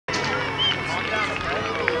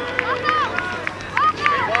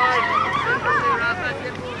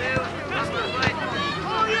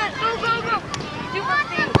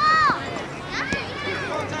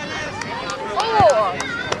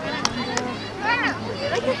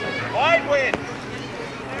win.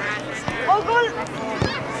 Oh, goal!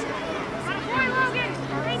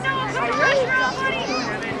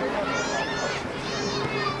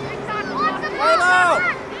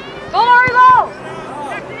 Go, Arlo!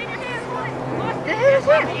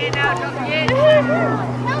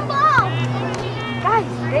 Guys,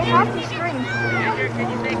 they have to scream. Can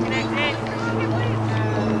you stay connected?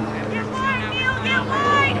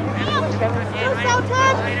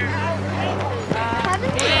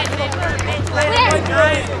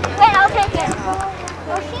 Wait, I'll take it.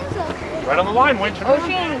 Right on the line, Winch.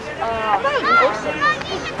 Ocean's,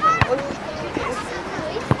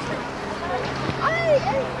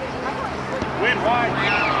 Win wide.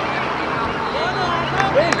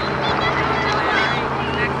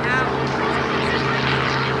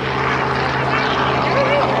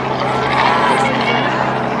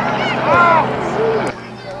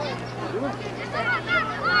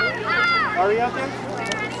 Are you out there?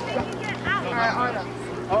 Arlo.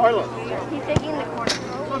 Oh, Arlo. He's taking the corner.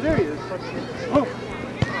 Oh, there he is. Oh.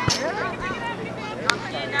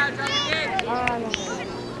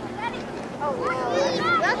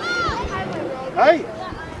 Hey!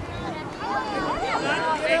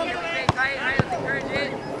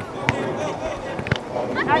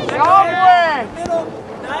 Nice job, Win!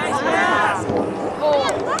 Nice pass!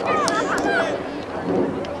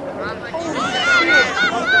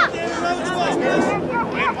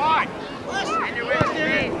 Win wide.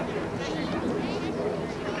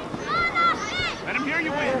 Let him hear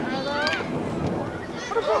you win.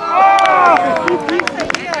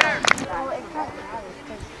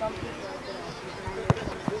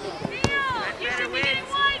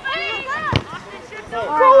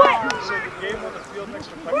 Throw it! So the game on the field next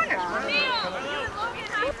to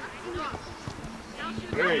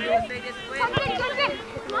There you go.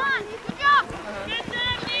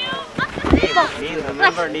 Neil,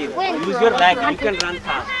 remember Neil. Use your leg, you can run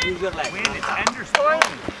fast. Use your leg. Win, it's Anderson.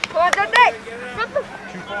 Go on, good day!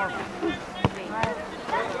 Too far.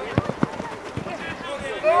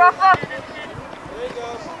 Go, Rafa!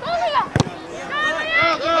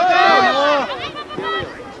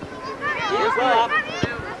 Here's up.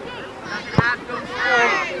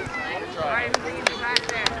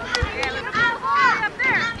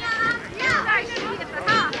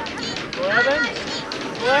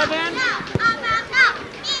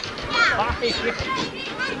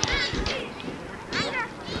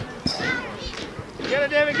 Get it,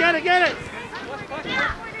 David, get it, get it!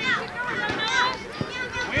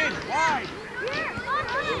 Win, wide.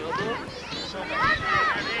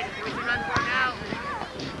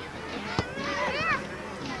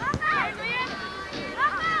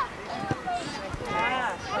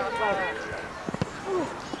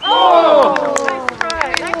 Oh!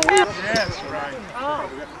 Yes, right.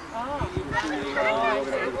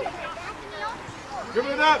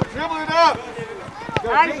 Dribble it up, dribble it up! Go,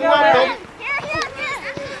 Nice dribble it up, baby.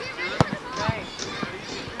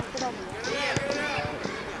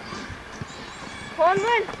 Go on,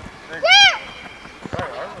 Win!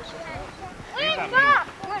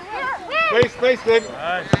 Space, space, baby.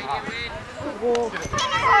 Nice.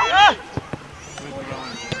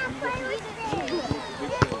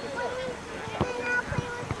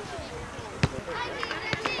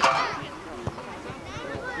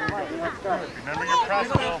 Remember your cross,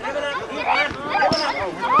 Will.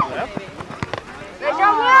 Good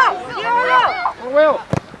job, Will! Oh, Will.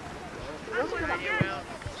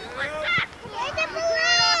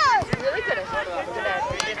 Really could have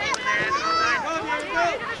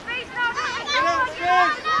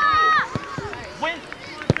Win.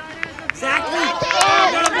 Exactly.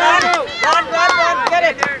 Run, get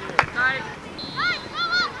it.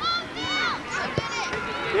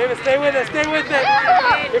 David, stay with it, stay with it.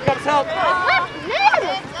 Here comes help.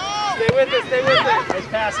 Stay with it, stay with it. Nice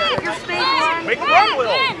pass, Evan. Your space. Make run,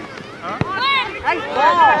 Will. Nice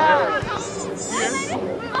ball.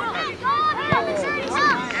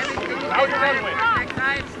 Now you're running, Win.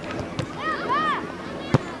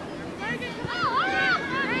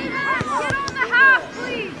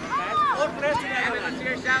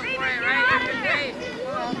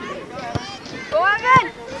 Go on, Vin.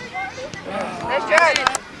 Nice try.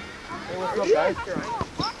 Hey, what's up, guys?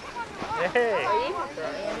 Hey.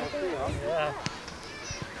 Yeah.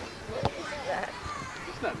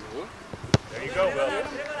 There you go, Will.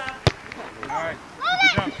 All right.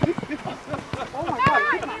 Good jump. Oh my God.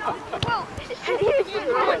 I didn't even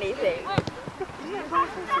do anything.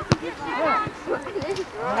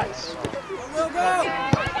 Nice. Go, go.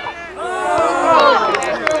 Oh!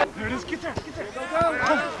 There it is. Get there. Get there.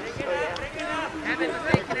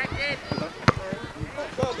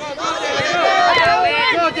 Go, go.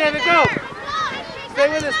 Go, David, go.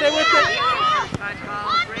 with it, stay with it.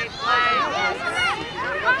 Great play.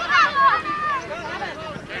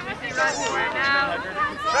 Stay run for it now.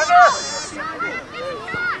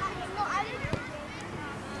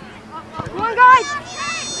 Come on, guys!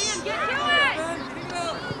 Liam, get to it!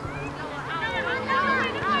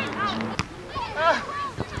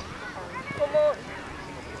 Come on.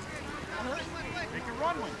 Make a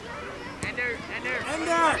run with Ender. You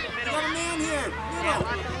got a man here. Yeah,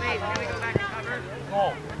 lots of space. Now we go back to cover.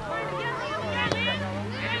 goal. Ender,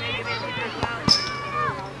 make it easy as well.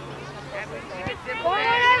 Keep it simple Come on,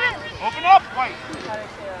 there. Evan! Open up, White.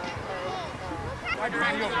 Harder on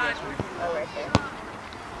the front. Oh, right there.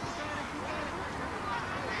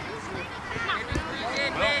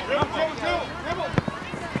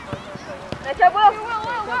 Nice job, Will!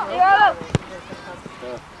 Yeah.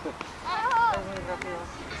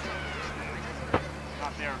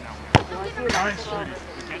 Not there now. Nice, sweetie.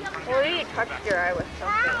 We can't Or you touched your eye with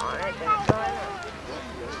something on it, didn't you?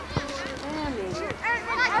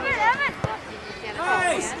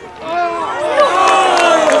 Nice.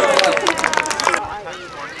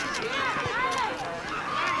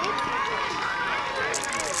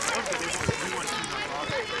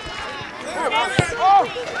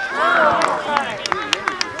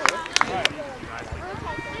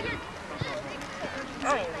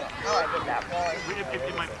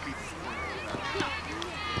 It might be.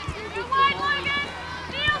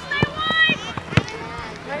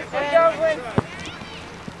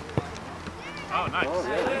 Oh, nice.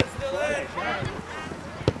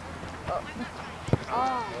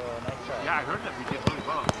 Yeah, I heard that we did really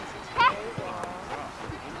well.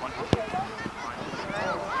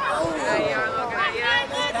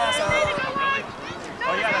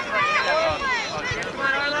 Oh, yeah, that's right. Come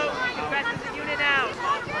on, Arlo. Press the unit out.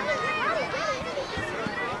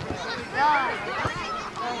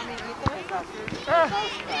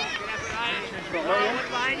 What's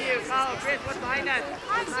behind you? Follow Chris. What's behind us?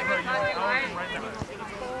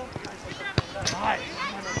 Nice.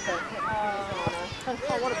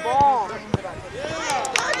 Oh, what a ball!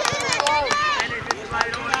 Ender, just slide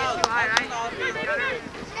it over. Get too high, right? Get him.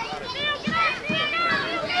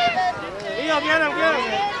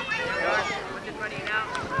 What's in front of you now?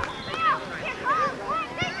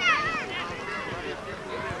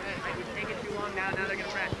 It's taking too long now. Now they're going to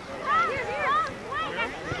press.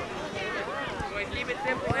 Boys, keep it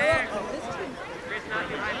simple there. Chris, not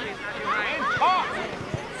too high, please. Not too high.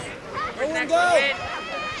 Where's next one?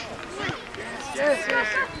 Yes.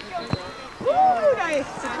 Woo, nice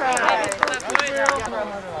to try. Start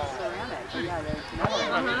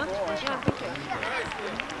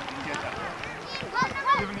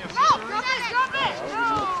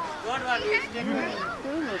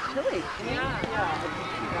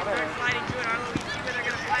sliding to it, Arlo. We see where they're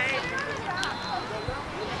going to play.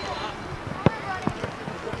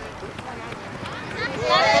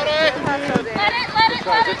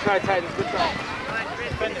 Good try, Titans. Good try.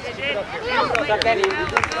 Tuck that in.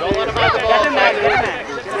 Don't let him have the ball.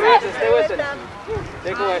 Stay with it.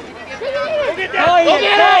 Take away. Go get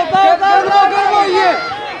that. Go, Ian.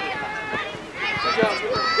 Good job.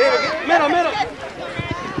 David, middle.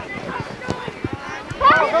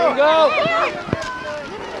 Go.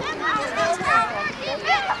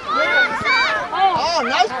 Oh,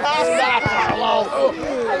 nice pass back, Arlo.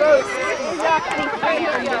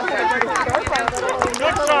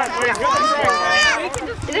 Good shot, Wade.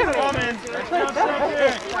 Good swing. Come in.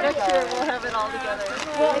 Next year we'll have it all together.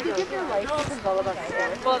 Well, if you give your life, it's all about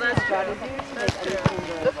sports. Well, that's true. That's true.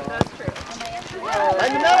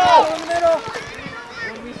 In the middle.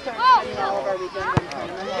 When we start having all of our weekends on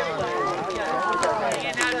tournaments,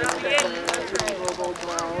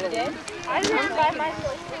 I didn't buy my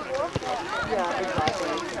yeah,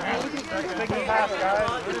 exactly. Taking pass, guys.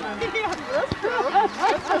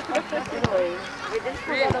 We just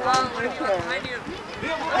forget about the Behind you.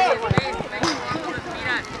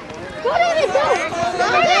 Go, David, go!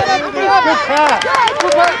 Good pass.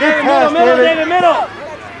 David, middle.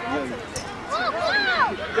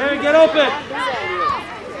 David, get open.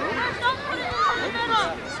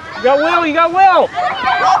 You got Will.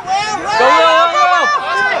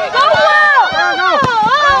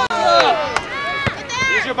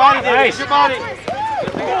 Use your body, David. Use your body.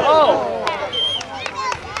 Oh.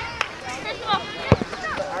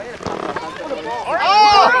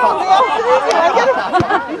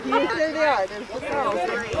 There they are.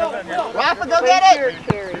 Rafa, go get it.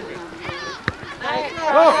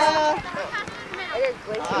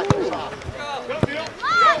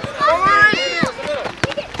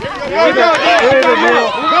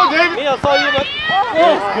 Go, David. Neil, it's all you, but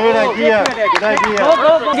Good idea. Good idea.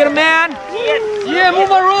 Go. Get a man. Yeah, move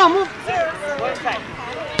around. Move.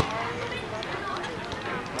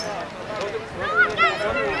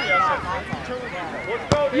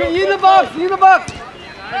 You in the box. You in the box.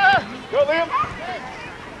 Go, Liam.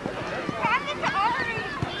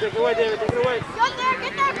 Take it away, David. Take it away. Get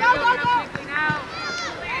there, go, go, go.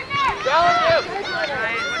 Challenge him.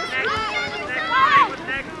 What's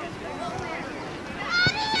next?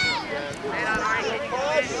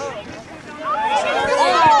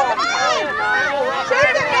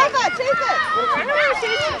 Chase it, Nova, chase it.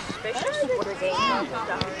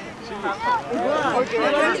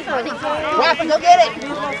 Rafa, go get it.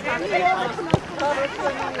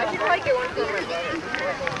 I should probably get one for my brother.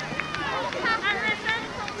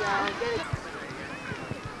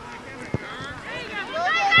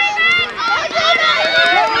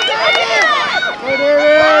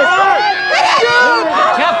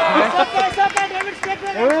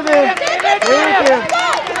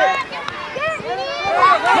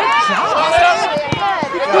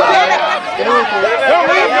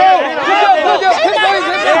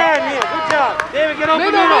 David, get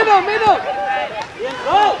open middle. Good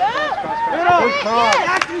call.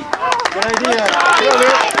 Good idea.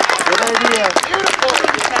 Good idea.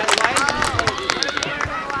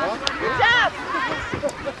 Good job.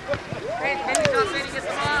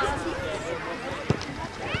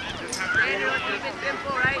 Let's keep it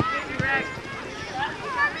simple, right? Direct.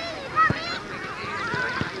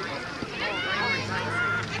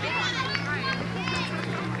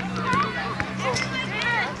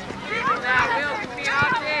 Now, Will, keep the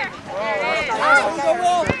option.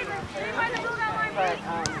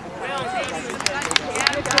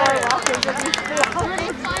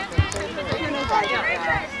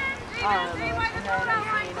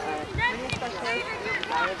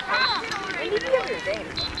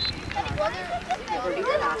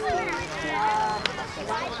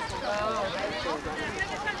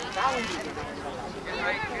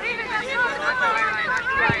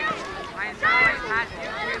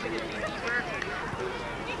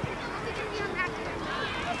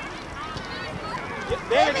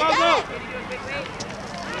 David, go.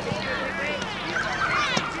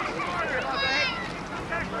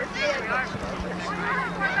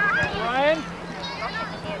 Ryan.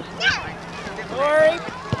 Corey.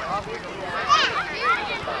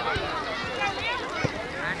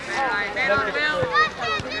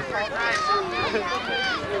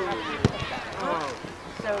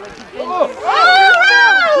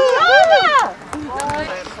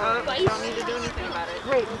 Don't need to do anything about it.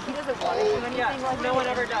 Great, he doesn't want to do anything like no one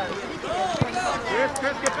ever does. Chris,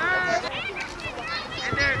 get back.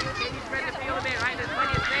 And there, can you spread the field a bit, right? There's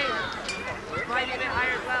plenty of space. Might be a bit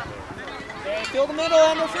higher as well. Fill the middle,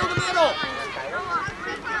 Andrew. Fill the middle.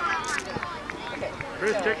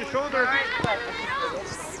 Chris, check your shoulder. All right.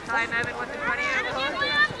 Time, Evan, what's in front of you?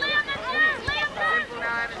 Simple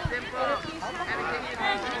now, Evan, simple. Evan, can you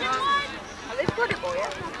do Are they split it, boy?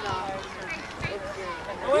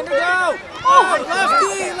 Go, Andrew, go. Oh,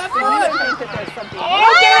 lefty, left foot. I think that there's something.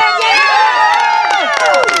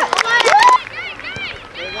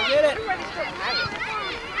 Go get it.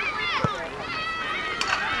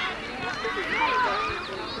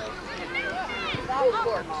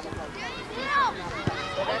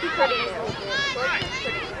 That'd be pretty new.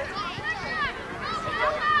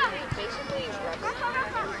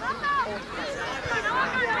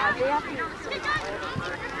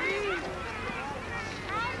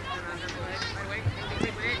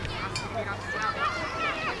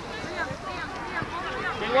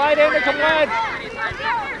 Come wide, Andrew, come wide.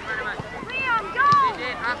 Liam, go!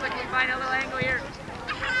 Rafa, can you find a little angle here?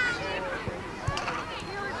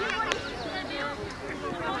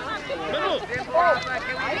 Simple, Rafa,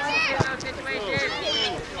 can we get in those situations?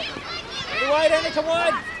 Come wide, Andrew, come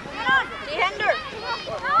wide. Defender.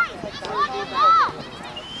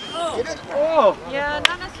 Oh. Yeah,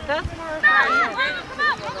 not necessarily. That's more of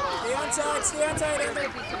Stay onside, Andrew.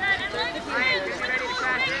 Ryan, get ready to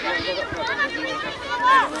pass it.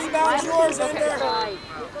 Rebound's yours, Andrew.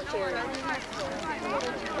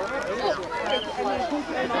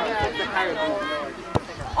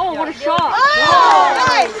 Oh, what a shot! Oh,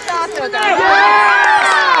 nice shot. Yeah!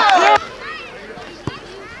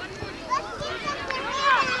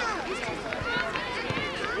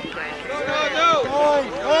 Go.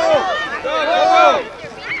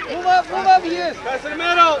 Move up here. Pass in the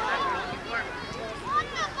middle.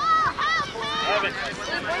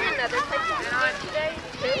 Another type today,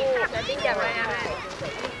 too. I think that right now.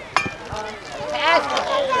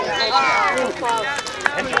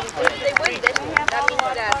 If they win this, that means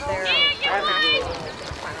that they're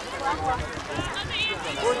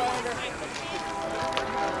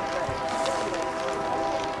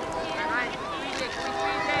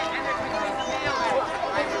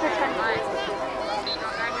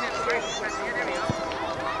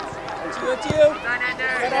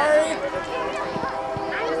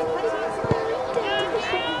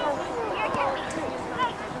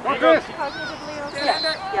Chris. Yes.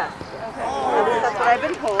 Yes. Okay. At least that's what I've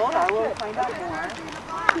been told. I will find out more.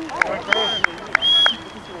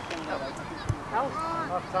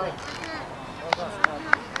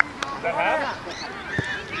 Is that half?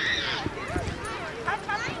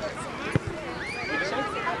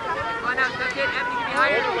 Come on now, that's it. Anthony, get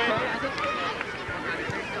behind you.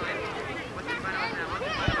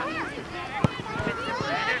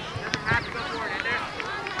 Have to go forward, Ender.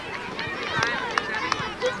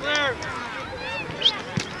 Clear.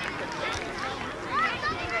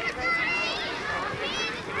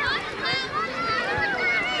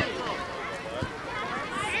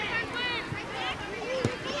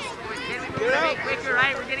 Quick, you're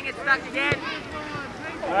right. We're getting it stuck again.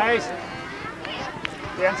 Nice.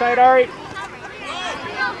 The inside, Ari.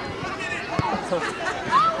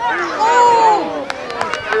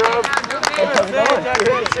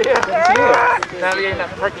 Navigating that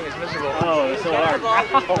parking is miserable. Oh, it's so hard.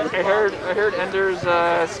 I heard Ender's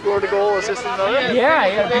scored a goal, assist another. Yeah,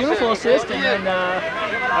 he had a beautiful assist, and then I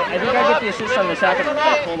think I get the assist on the second one. I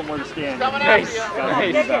pulled him where to stand. Nice.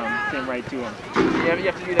 Came right to him. Yeah, you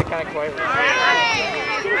have to do that kind of quietly.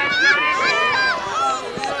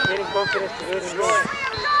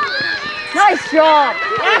 Nice shot!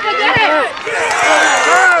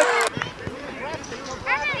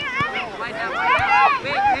 Wide down.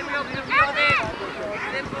 Big, pinwheel, do the wheel, big.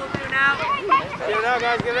 Simple, do now. Get it out,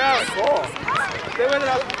 guys, get it out. Cool. Stay with it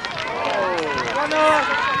up. Come on, Noah.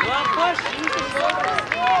 Push.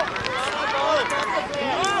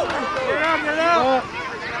 Get it out, get it out.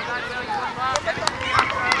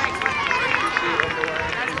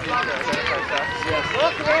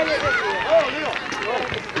 Look,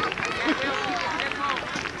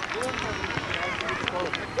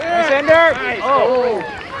 Nice, Ender. Nice. Oh.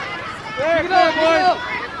 Pick it up, boys.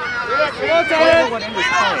 Get up, Tyler.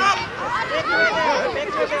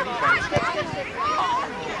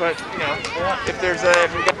 But, you know, if there's a...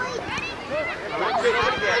 If we got...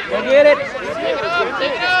 Go get it.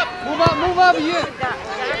 Move up, yeah.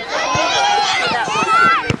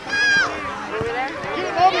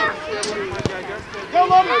 Go,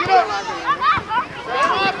 Logan, get up! Get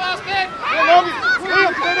him up, Austin! Go, Logan!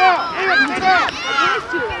 Liam, stay down! Liam, stay down!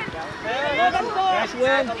 Nice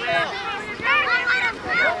win.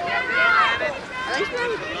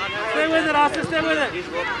 Stay with it, Austin, stay with it.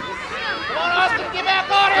 Come on, Austin, get back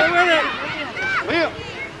on it! Stay with it. Liam,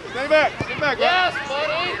 stay back, stay back. Yes,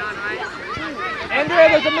 buddy! Ender,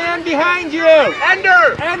 there's a man behind you.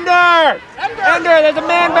 Ender, there's a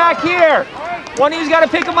man back here. One of you's got to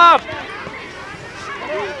pick him up.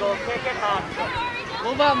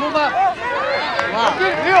 Move up. Wow.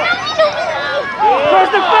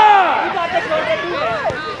 Where's the ball?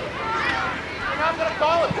 I'm going to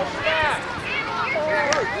call it. Push back.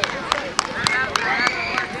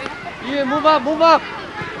 Yeah, move up. For what?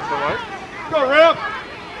 Go, Rip.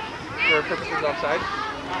 For purposes offside?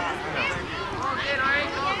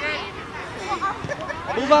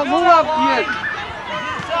 Move up, yeah.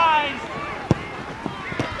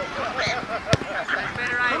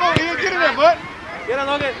 Come on, Ian, get in there, bud. Get it,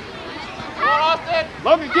 Logan. Come on, Austin.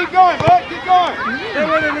 Logan, keep going, bud. Keep going. Stay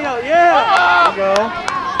with it, Neil. Yeah. There you go.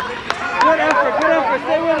 Good effort.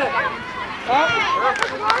 Stay with it. Up.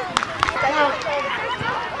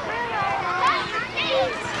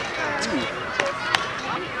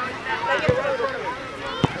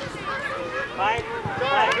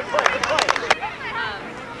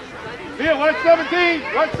 Ian, 117.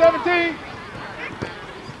 117.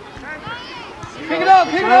 Pick it up.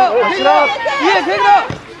 Push it up. Yeah, pick it up.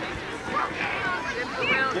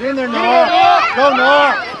 Get in there, Noah. Go,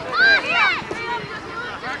 Noah.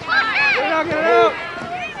 Get it out.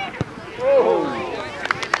 Oh.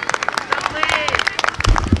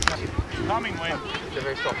 Coming, Wayne. They're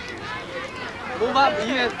very soft shoes. Move up,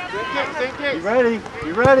 Ian. Same kick. You ready?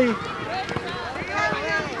 You ready?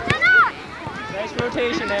 Nice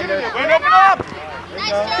rotation, Ender. Wayne, open up. There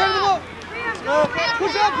you go. Go.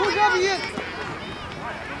 Push up, Ian.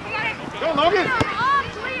 Go, Logan.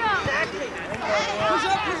 Push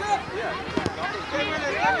up.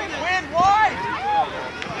 Win wide.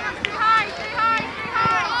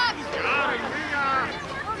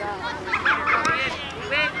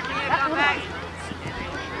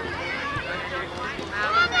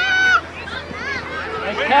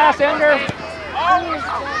 Nice pass, Ender.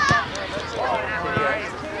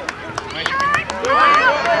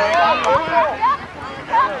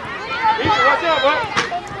 Watch out, bud.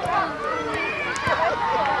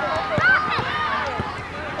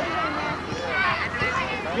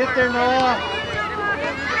 Get there, Noah.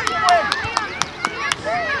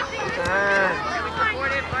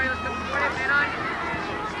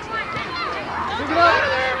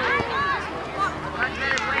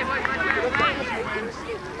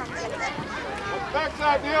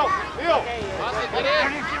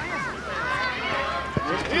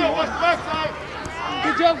 Heel, what's the backside?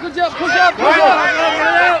 Good job, push up. Push it out.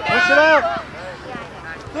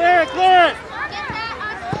 Clear it. Go.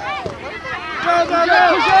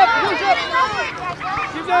 Push up.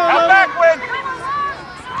 Keep going. Out back, Win.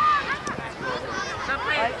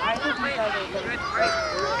 I think you guys are good.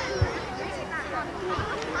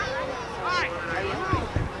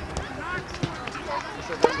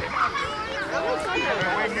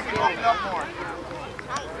 Win, you can open up more.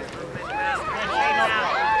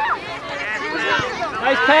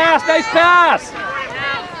 Nice pass.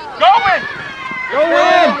 Go, Win.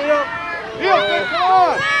 Heel, come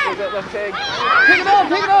on. Left leg. Pick it up.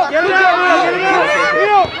 Get it out.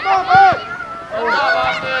 Heel, come on, man.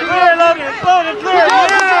 Clear, Logan. Clear.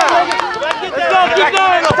 Let's go. Keep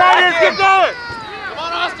going. Keep going. Come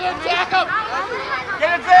on, Austin, jack him.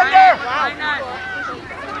 Get it, Xander.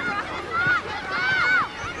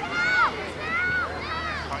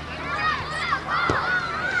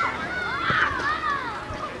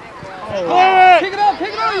 Pick it up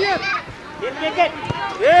again. Get.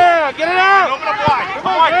 Yeah, get it out. Open up wide. Come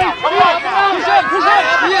on. Push up.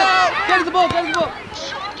 Yeah. Get the ball.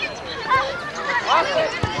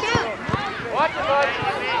 Watch it, bud.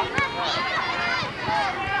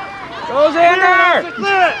 Go, Xander.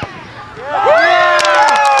 Clear it.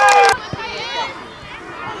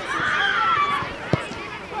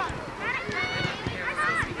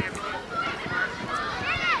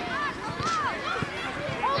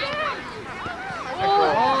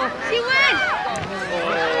 She wins!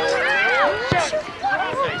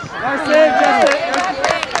 Nice save, Justin.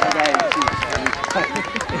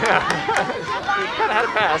 Kind of had a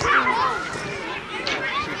pass.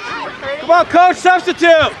 Come on, coach,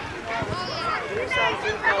 substitute.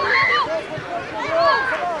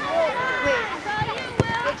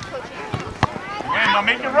 Win, now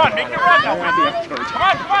make the run now, Win.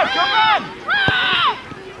 Come on, jump on.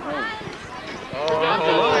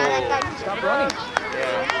 Stop running.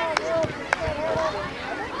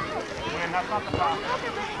 Win, that's not the foul.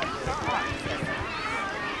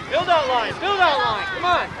 Build out line. Come on.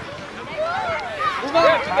 Move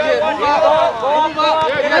up.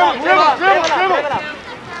 Dribble.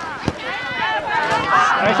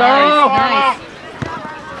 Nice, Arlo.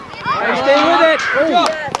 Nice. Stay with it.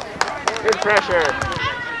 Good pressure.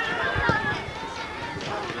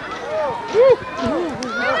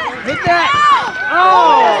 Hit that.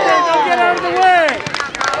 Don't get out of the way.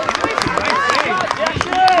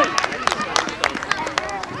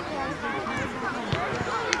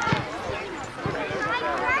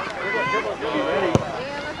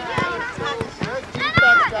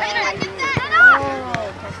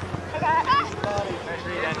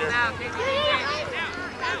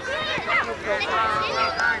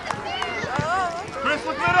 Chris,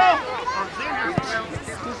 look middle.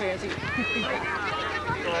 Too fancy.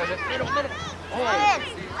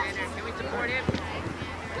 Can we support him?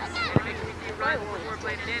 Make sure we run before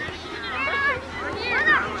playing it in.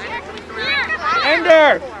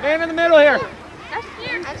 Ender, man in the middle here.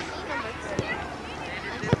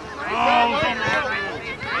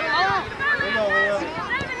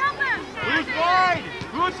 Who's wide?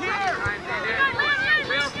 Who's here?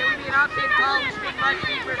 Will, can we be an option call? We speak much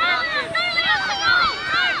deeper than option.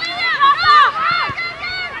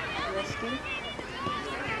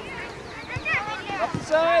 Up the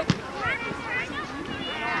side.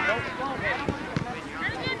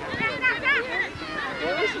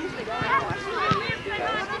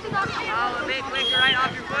 Oh, a big clicker right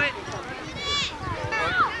off your foot.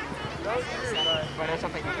 But that's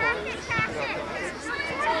something before.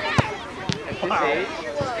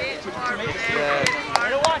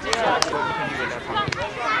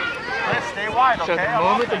 Chris, stay wide, So okay? the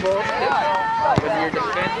moment the ball hits, when you're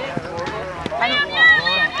defending,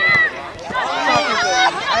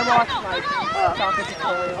 I watched my soccer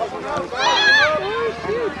tutorial.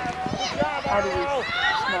 How to be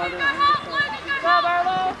smarter on the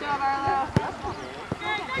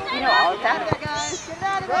You know all of that?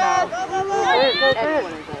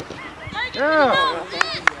 yeah.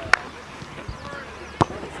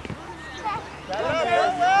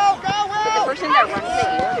 But the person that runs the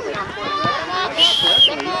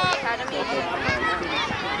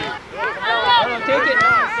Take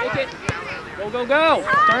it. Go.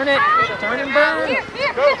 Turn it and burn.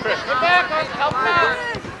 Go, Chris. Come back. Help him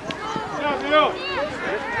out.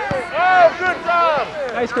 Oh, good job.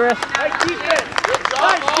 Nice, Chris. Nice defense. Good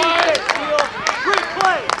job, boys. Great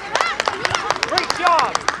play. Great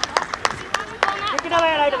job. Pick another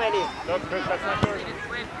item, Andy. No, Chris, that's not yours.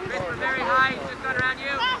 Chris, we're very high. He's just got around you.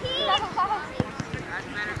 That's a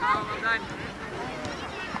better call. Well done.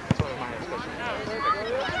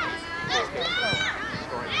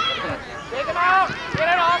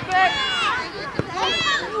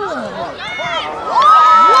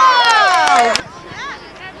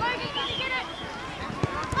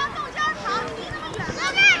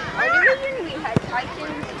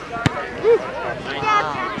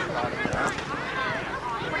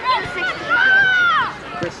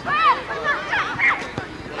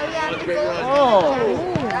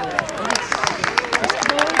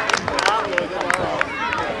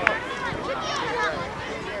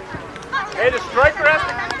 Hey, the striker has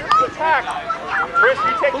to attack. Chris, you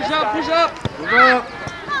take Push this up, guy. push up. Move up.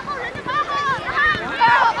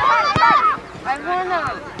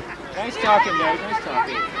 Nice talking, guys. Nice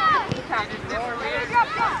talking.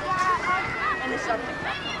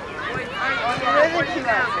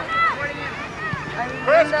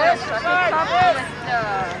 Chris, inside.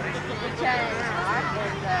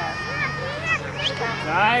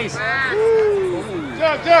 Nice.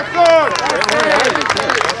 Jack, good.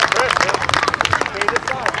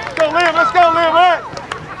 Let's go, Liam. Let's go, Liam. Right.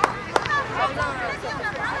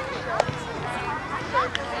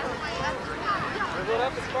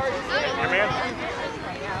 Hey, man.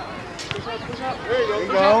 There you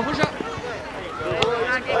go. Push up.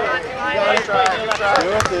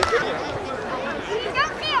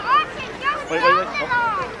 Wait.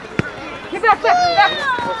 Get back, back.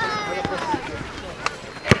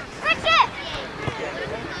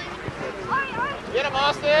 Get him,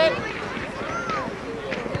 Austin!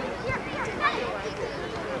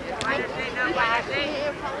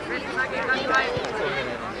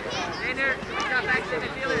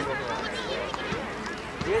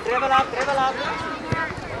 Travel up.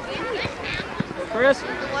 Chris.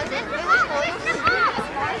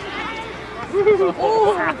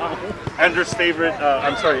 Andrew's favorite,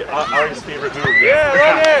 I'm sorry, Ari's favorite move. Yeah,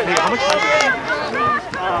 run it! Hey, how much time do you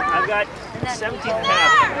have? I've got 17 and a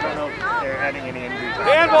half. I don't know if they're adding any injuries.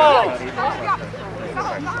 Handball!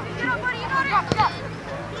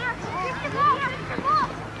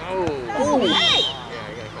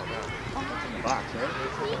 Box,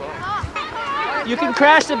 right? You can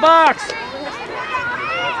crash the box.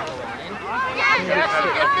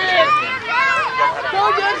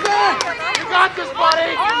 Go, Jensen! You got this,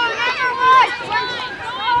 buddy!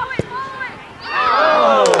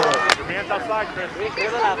 Oh! Your man's outside, Chris. Take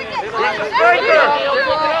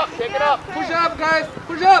it up! Push up, guys.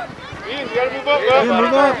 Push up. Ian, you gotta move up, Ian,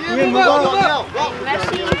 move up.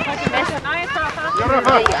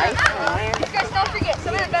 These guys, don't forget,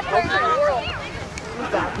 some of the best players in the world.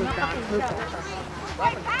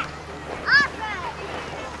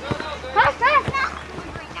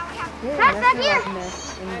 Pass back here.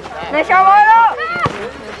 Nice shot, Milo.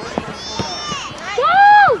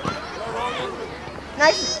 Woo!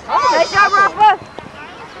 Nice shot, Rafa.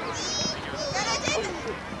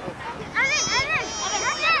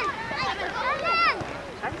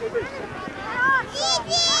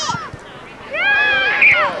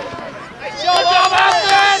 Good job,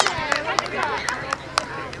 Austin!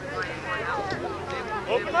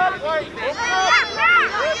 Open up, White. Open up.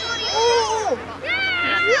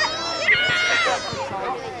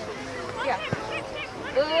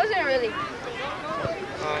 It wasn't really.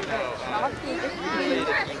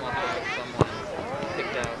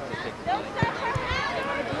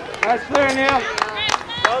 That's clear now.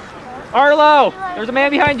 Arlo, there's a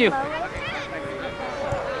man behind you. There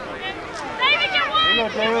you go,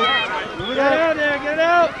 David. Move it out there, get it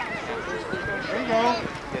out. There you go.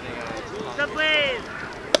 Good plays!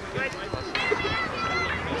 Good.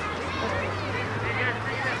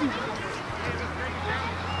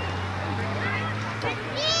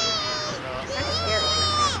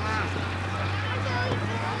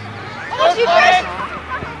 Oh, she finished.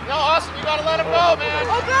 No, Austin, you gotta let him go, man!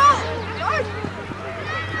 Oh, go.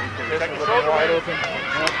 Second shoulder wide open.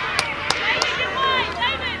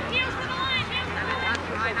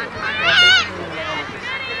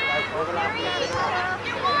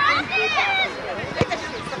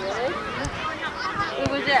 Who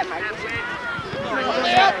was that, Mike?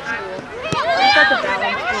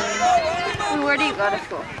 Where do you go to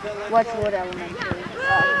school? Westwood Elementary.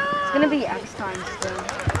 It's gonna be X times still.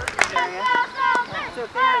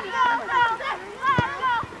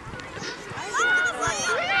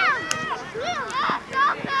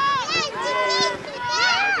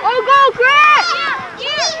 Oh, go, Chris!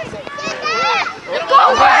 Go,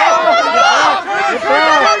 Chris!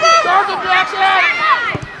 Sergeant Jackson!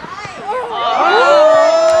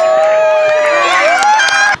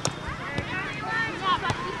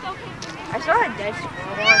 I saw a dead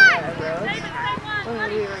squirrel on the road when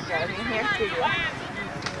we were driving here.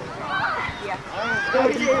 Yeah.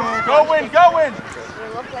 Go win, go win. They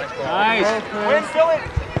look like Nice. Win, fill it.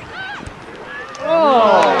 Oh.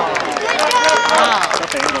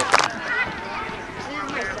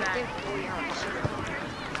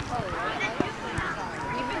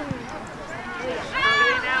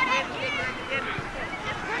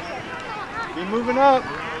 Keep moving up.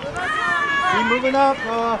 Keep moving up.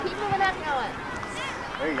 Keep moving up, Noah.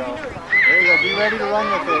 There you go. There you go. Be ready to run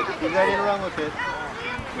with it. Be ready to run with it.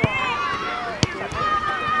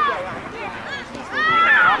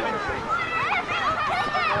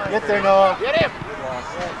 Get there, Noah. Get him.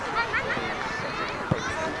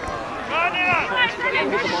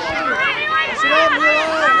 Sit up,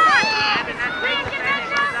 Milan.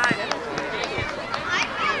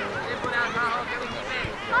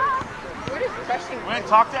 Win,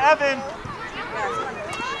 talk to Evan.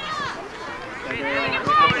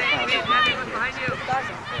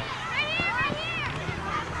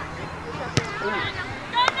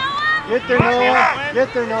 Get there, Noah.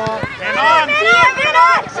 Get there, Noah. Hang on.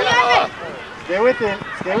 Stay with it.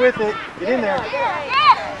 Stay with it. Get in there.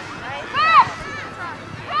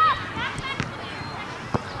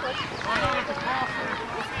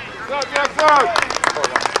 Go, Jackson.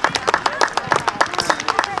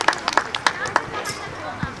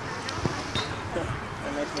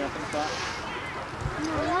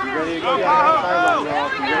 You ready to go down that sideline, Noah?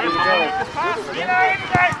 You ready to go? Get in.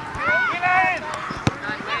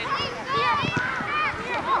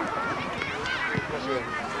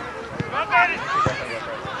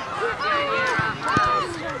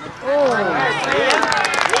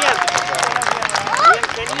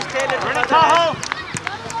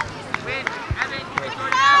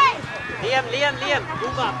 Liam,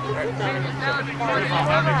 move up.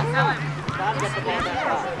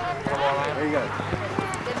 There you go.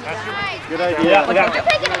 Good idea. Yeah, I got it.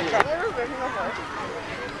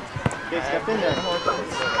 Okay, step in there.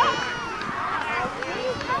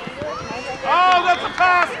 Oh, that's a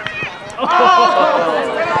pass. Oh,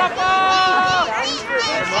 get it up.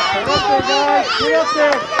 Get up there, guys. Get up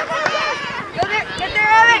there. Get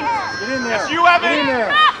there, Evan! Get in there. That's you, Evan. Get in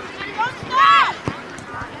there.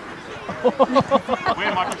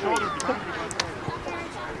 Wait, Michael, shoulders.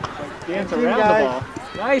 Dance Team around the guys. ball.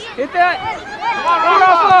 Nice, hit that. Come on,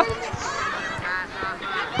 Rafa.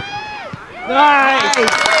 Nice.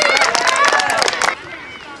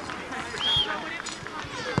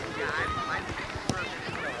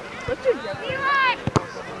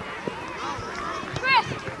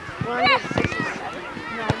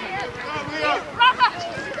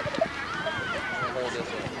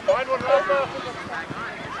 Find one, Rafa.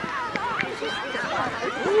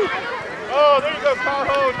 Oh, there you go,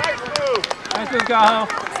 Tahoe. Nice move. Nice move, Cajo.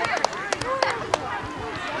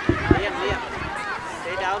 Liam.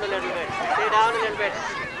 Stay down a little bit. Stay down a little bit.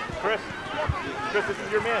 Chris, this is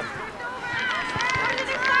your man.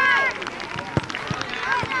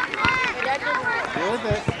 Stay with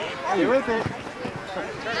it. Stay with it.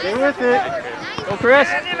 Stay with it. Go, Chris.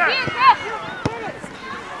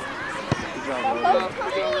 Good job, Logan.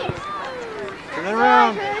 Turn it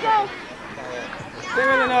around. Stay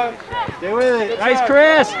with it, Noah. Stay with it. Nice,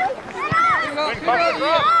 Chris. Oh,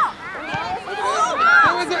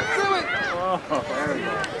 there we go.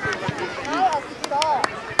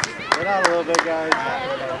 Get out a little bit, guys.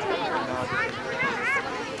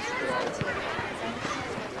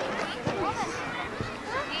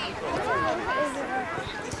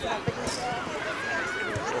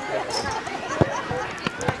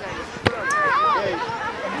 Okay.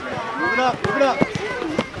 Move it up, move it up.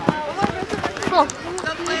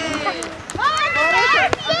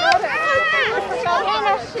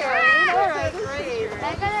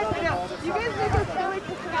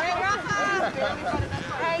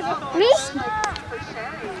 Me?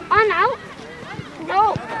 On out?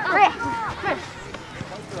 No, Chris.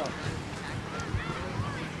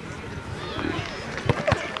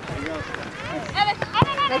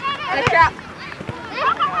 Nice trap.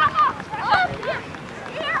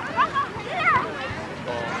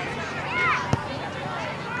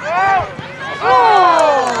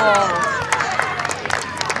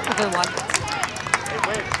 That's a good one. Hey,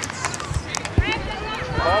 wait.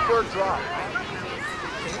 Ball for a drop.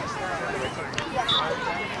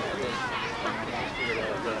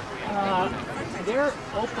 They're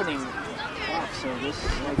opening up, so this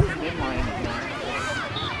like midline.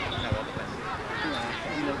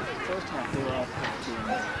 Yeah, in the first half they were all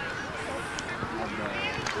 15.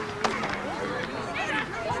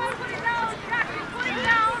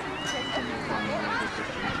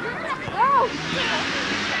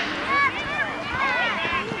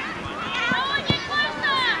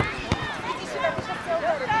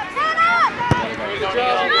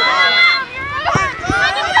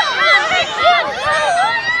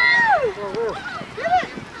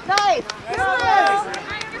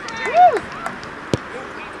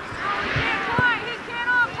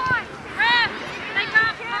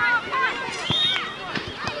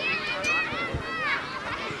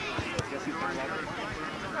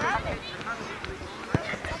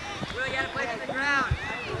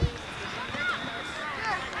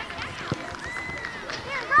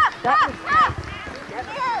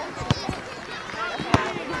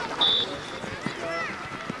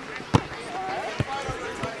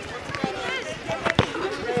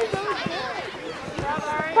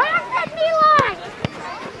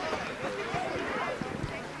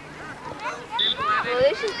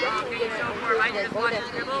 Translation's definitely Okay, so far, I just watch the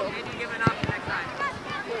dribble and you give an option next time.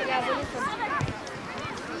 Yeah, but it's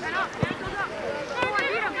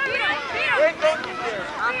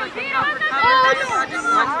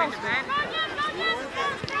Watch the defense.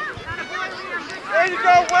 There you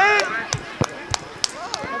go, Wayne!